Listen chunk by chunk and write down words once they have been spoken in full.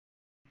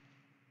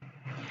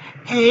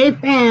Hey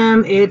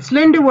fam, it's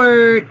Linda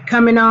Word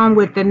coming on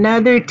with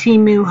another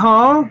TEMU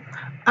haul.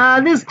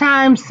 This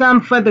time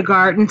some for the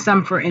garden,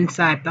 some for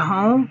inside the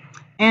home,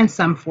 and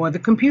some for the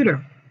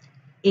computer.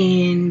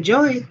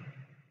 Enjoy!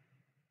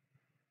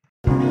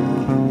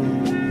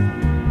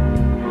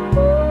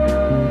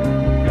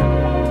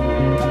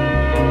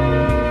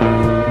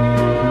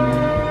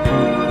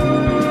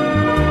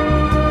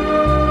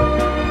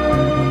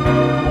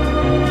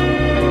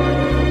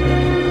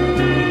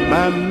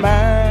 My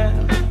mind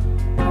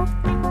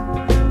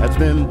has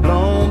been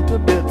blown to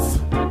bits.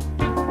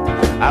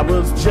 I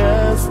was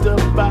just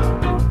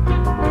about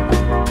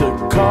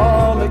to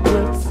call it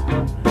quits.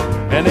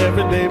 An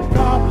everyday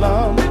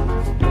problem,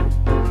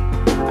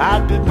 I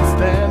didn't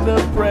stand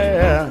a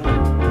prayer.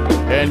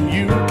 And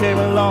you came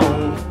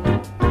along,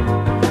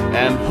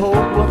 and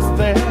hope was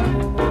there.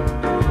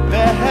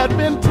 There had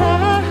been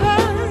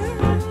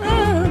times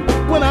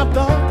when I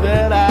thought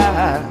that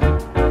I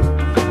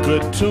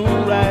could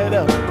tune right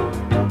up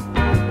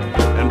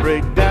and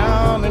break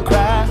down and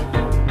cry.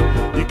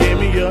 You gave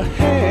me your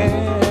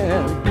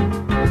hand,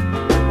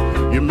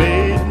 you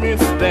made me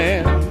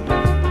stand.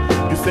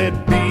 You said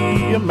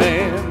be a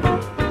man,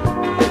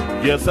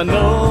 yes I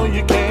know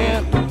you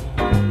can.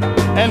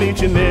 And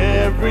each and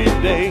every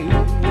day,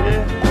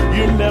 yeah,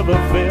 you never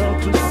fail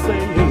to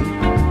say,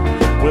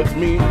 with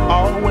me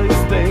always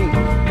stay.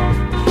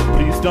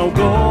 Please don't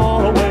go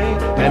away,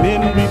 and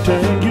in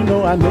return you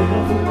know I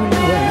never will.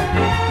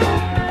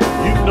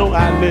 You know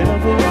I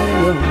never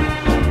will.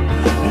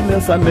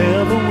 Yes, I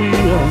never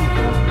will.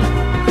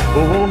 Oh,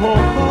 oh,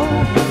 oh.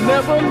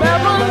 Never,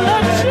 never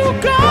let you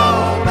go,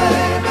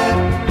 baby.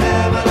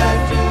 Never let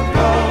you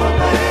go,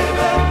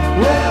 baby.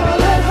 Never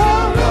let you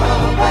go,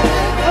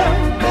 baby.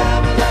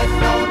 Never let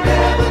no,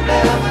 never,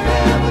 never,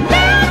 never,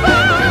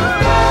 never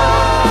go.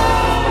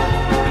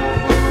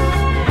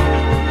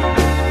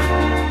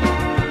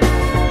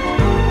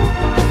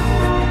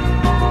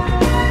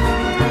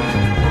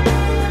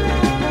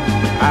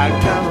 I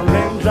count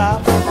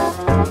raindrops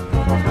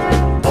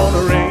on a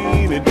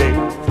rainy day,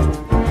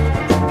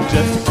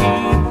 just to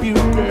keep you,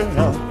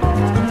 girl,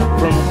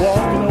 from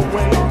walking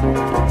away.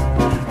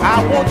 I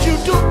want you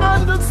to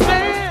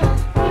understand,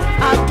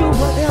 I do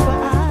whatever I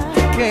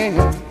can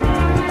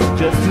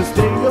just to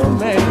stay